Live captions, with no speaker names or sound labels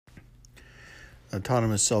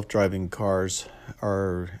Autonomous self-driving cars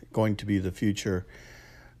are going to be the future.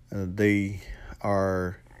 They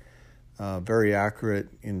are very accurate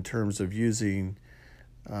in terms of using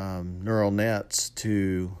neural nets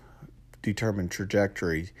to determine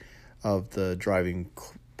trajectory of the driving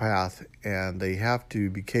path, and they have to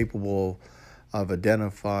be capable of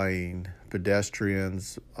identifying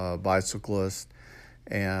pedestrians, bicyclists,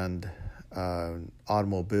 and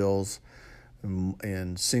automobiles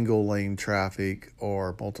in single lane traffic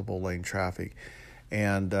or multiple lane traffic.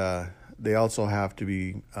 And they also have to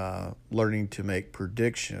be learning to make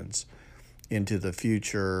predictions into the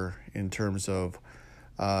future in terms of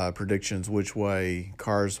predictions which way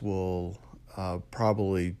cars will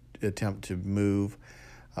probably attempt to move,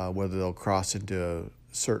 whether they'll cross into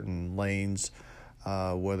certain lanes,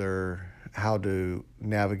 how to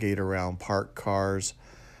navigate around parked cars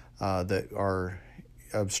that are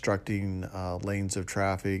obstructing lanes of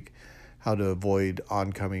traffic, how to avoid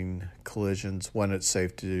oncoming collisions, when it's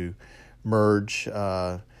safe to merge,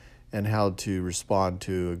 and how to respond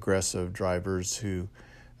to aggressive drivers who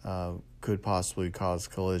could possibly cause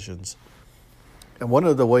collisions. And one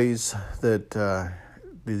of the ways that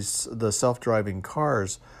the self-driving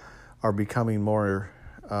cars are becoming more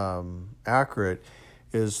accurate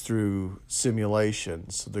is through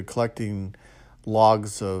simulations. They're collecting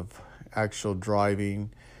logs of actual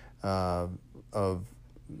driving of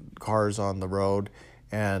cars on the road,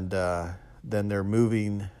 and then they're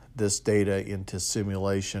moving this data into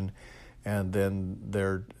simulation, and then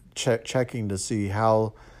they're checking to see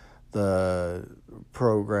how the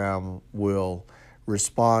program will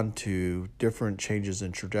respond to different changes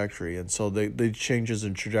in trajectory. And so the changes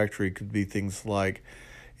in trajectory could be things like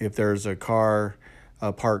if there's a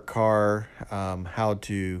parked car, how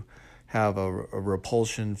to have a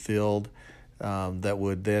repulsion field that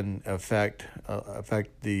would then affect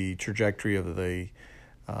the trajectory of the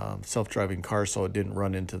self-driving car, so it didn't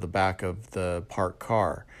run into the back of the parked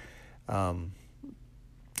car.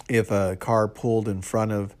 If a car pulled in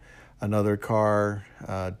front of another car,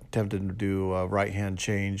 attempted to do a right-hand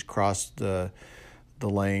change, crossed the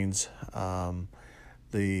lanes,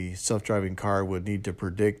 the self-driving car would need to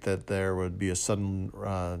predict that there would be a sudden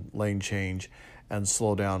lane change and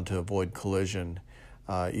slow down to avoid collision,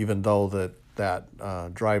 even though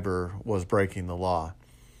that driver was breaking the law.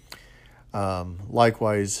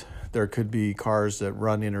 Likewise, there could be cars that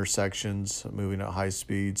run intersections, moving at high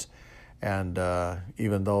speeds, and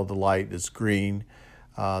even though the light is green,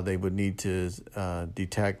 they would need to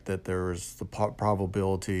detect that there is the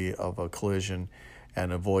probability of a collision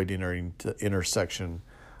and avoid entering the intersection,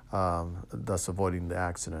 thus avoiding the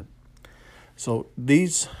accident. So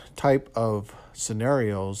these type of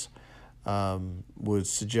scenarios would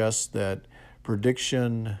suggest that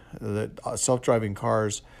self-driving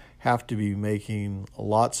cars have to be making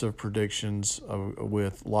lots of predictions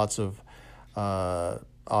with lots of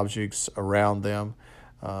objects around them,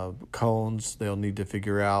 cones. They'll need to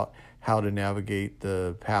figure out how to navigate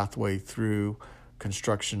the pathway through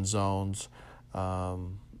construction zones.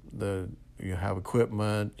 You have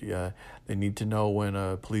equipment. They need to know when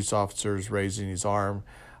a police officer is raising his arm,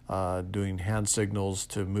 doing hand signals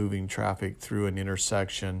to moving traffic through an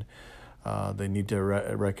intersection. They need to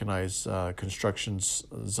recognize construction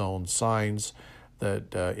zone signs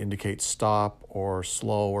that indicate stop or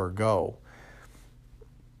slow or go.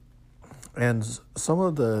 And some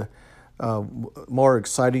of the more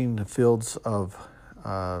exciting fields of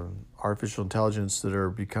artificial intelligence that are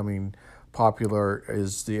becoming popular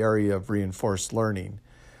is the area of reinforced learning.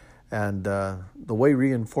 And the way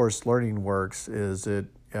reinforced learning works is it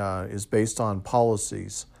is based on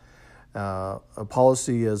policies. A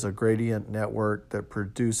policy is a gradient network that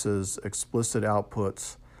produces explicit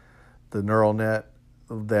outputs. The neural net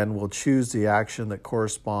then will choose the action that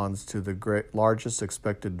corresponds to the largest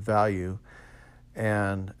expected value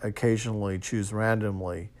and occasionally choose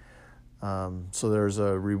randomly. So there's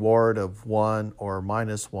a reward of 1 or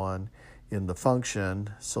minus 1 in the function,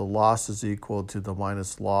 so loss is equal to the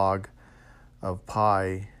minus log of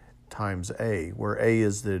pi times a, where a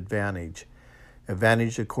is the advantage.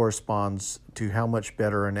 Advantage that corresponds to how much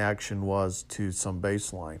better an action was to some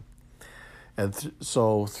baseline. And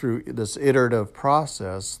so through this iterative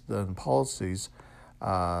process, then policies,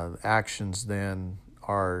 actions then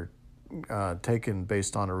are taken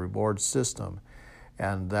based on a reward system,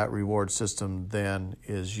 and that reward system then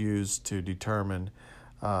is used to determine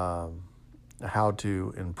how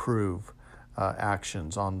to improve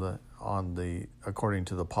actions according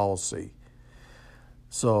to the policy.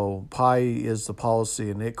 So pi is the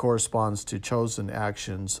policy, and it corresponds to chosen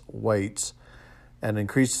actions weights, and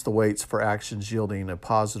increases the weights for actions yielding a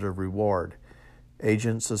positive reward.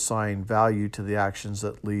 Agents assign value to the actions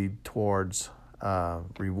that lead towards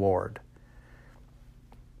reward.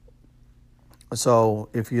 So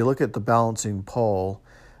if you look at the balancing pole,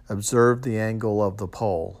 observe the angle of the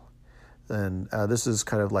pole. And this is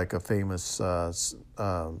kind of like a famous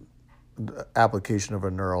application of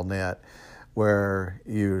a neural net where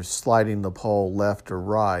you're sliding the pole left or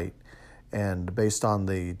right, and based on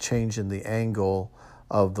the change in the angle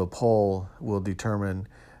of the pole will determine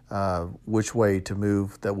which way to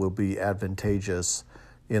move that will be advantageous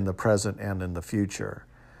in the present and in the future.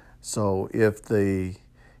 So if the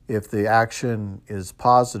action is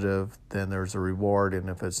positive, then there's a reward, and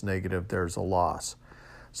if it's negative, there's a loss.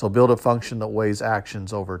 So build a function that weighs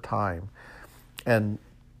actions over time. And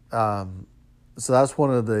so that's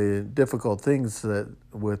one of the difficult things that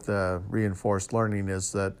with reinforced learning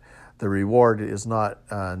is that the reward is not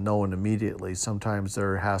known immediately. Sometimes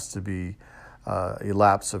there has to be a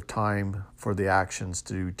lapse of time for the actions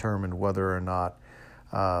to determine whether or not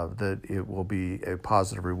that it will be a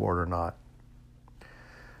positive reward or not.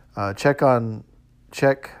 Check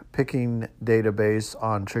picking database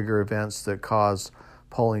on trigger events that cause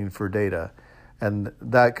polling for data. And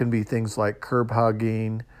that can be things like curb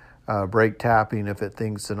hugging, brake tapping if it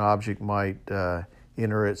thinks an object might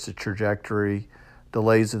enter its trajectory,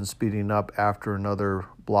 delays in speeding up after another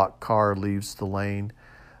blocked car leaves the lane,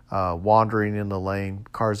 wandering in the lane,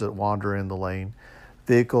 cars that wander in the lane.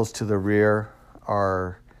 Vehicles to the rear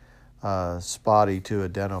are spotty to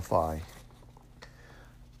identify.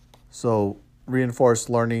 So reinforced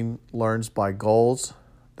learning learns by goals.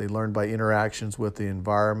 They learn by interactions with the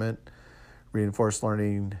environment. Reinforced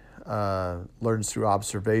learning learns through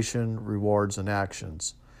observation, rewards, and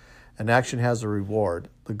actions. An action has a reward.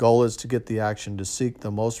 The goal is to get the action to seek the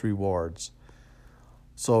most rewards.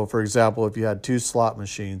 So, for example, if you had 2 slot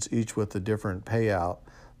machines, each with a different payout,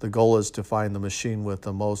 the goal is to find the machine with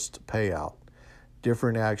the most payout.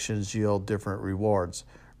 Different actions yield different rewards.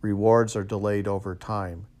 Rewards are delayed over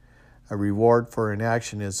time. A reward for an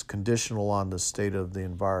action is conditional on the state of the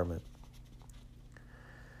environment.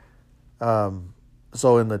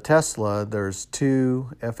 So in the Tesla, there's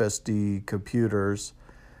 2 FSD computers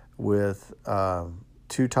with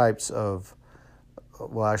 3 types of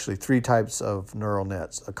neural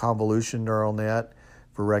nets. A convolution neural net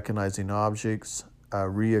for recognizing objects, a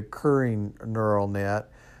reoccurring neural net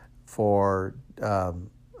for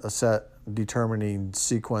determining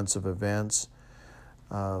sequence of events.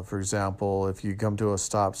 For example, if you come to a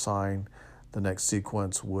stop sign, the next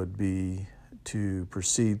sequence would be to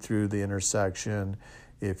proceed through the intersection.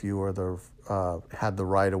 If you were had the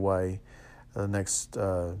right of way, the next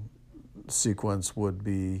sequence would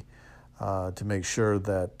be to make sure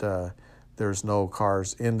that there's no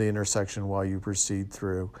cars in the intersection while you proceed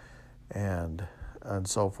through, and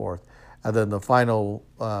so forth. And then the final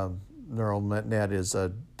neural net is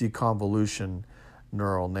a deconvolution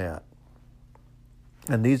neural net.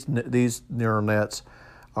 And these neural nets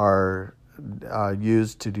are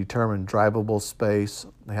used to determine drivable space.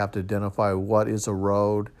 They have to identify what is a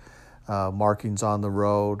road, markings on the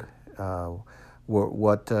road,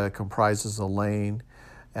 what comprises a lane,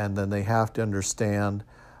 and then they have to understand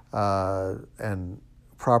and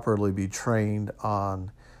properly be trained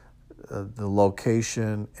on the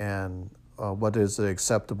location and what is the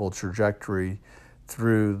acceptable trajectory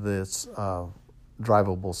through this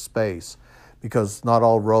drivable space, because not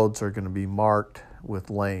all roads are going to be marked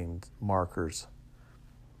with lane markers.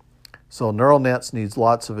 So neural nets needs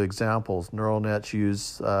lots of examples. Neural nets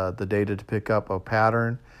use the data to pick up a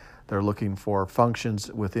pattern. They're looking for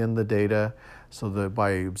functions within the data, so that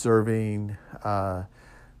by observing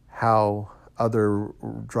how other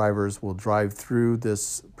drivers will drive through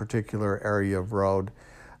this particular area of road,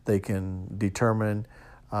 they can determine,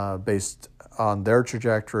 based on their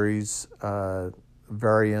trajectories,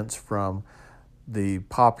 variance from the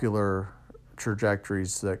popular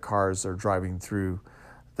trajectories that cars are driving through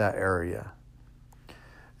that area.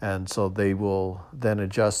 And so they will then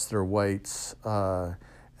adjust their weights,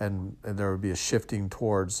 and there would be a shifting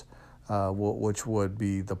towards which would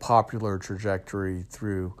be the popular trajectory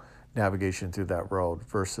through navigation through that road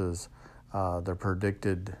versus the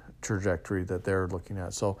predicted trajectory that they're looking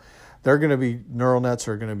at. So neural nets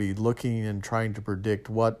are going to be looking and trying to predict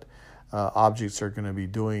what objects are going to be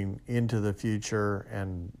doing into the future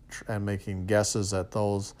and making guesses at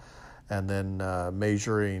those, and then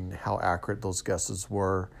measuring how accurate those guesses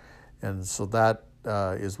were. And so that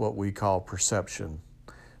is what we call perception.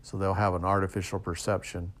 So they'll have an artificial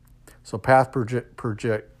perception. So path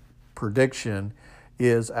prediction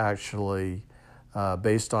is actually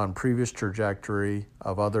based on previous trajectory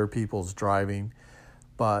of other people's driving,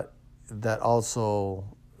 but that also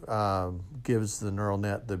gives the neural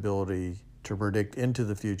net the ability to predict into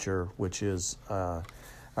the future, which is a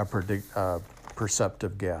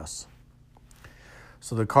perceptive guess.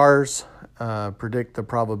 So the cars predict the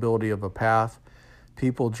probability of a path.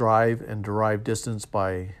 People drive and derive distance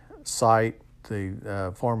by sight. They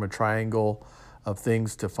form a triangle of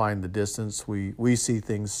things to find the distance. We see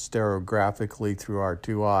things stereographically through our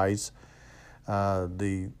two eyes.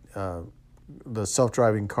 The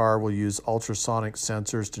self-driving car will use ultrasonic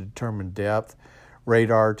sensors to determine depth,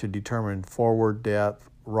 radar to determine forward depth,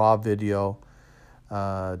 raw video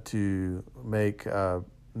to make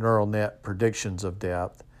neural net predictions of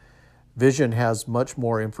depth. Vision has much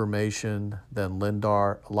more information than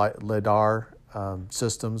lidar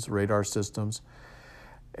systems, radar systems,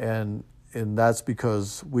 and that's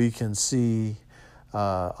because we can see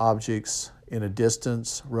objects in a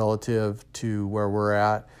distance relative to where we're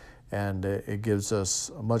at, and it gives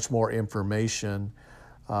us much more information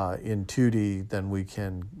in 2D than we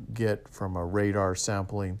can get from a radar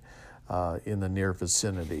sampling in the near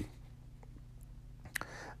vicinity.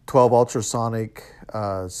 12 ultrasonic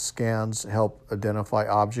scans help identify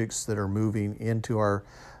objects that are moving into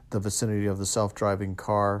the vicinity of the self-driving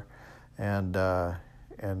car,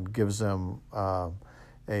 and gives them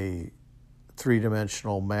a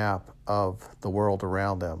three-dimensional map of the world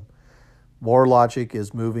around them. More logic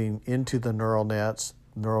is moving into the neural nets.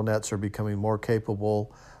 Neural nets are becoming more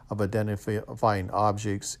capable of identifying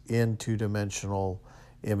objects in two-dimensional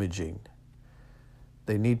imaging.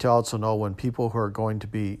 They need to also know when people who are going to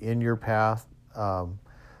be in your path.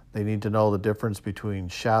 They need to know the difference between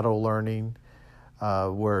shadow learning,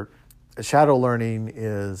 where shadow learning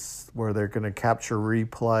is where they're going to capture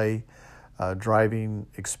replay driving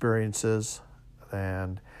experiences,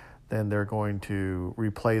 and then they're going to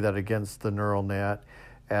replay that against the neural net,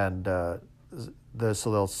 and so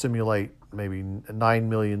they'll simulate maybe 9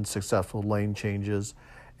 million successful lane changes,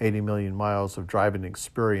 80 million miles of driving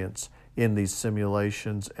experience in these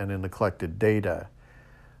simulations and in the collected data.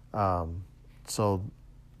 So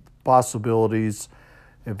possibilities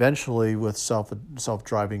eventually with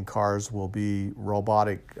self-driving cars will be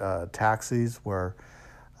robotic taxis, where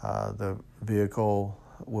the vehicle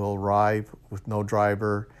will arrive with no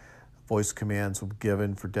driver, voice commands will be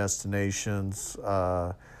given for destinations,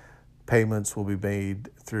 payments will be made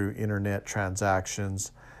through internet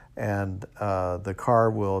transactions, and the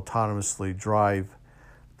car will autonomously drive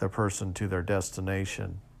the person to their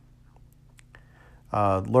destination.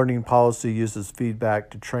 Learning policy uses feedback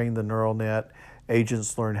to train the neural net.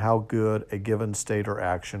 Agents learn how good a given state or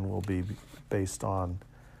action will be based on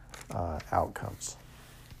outcomes.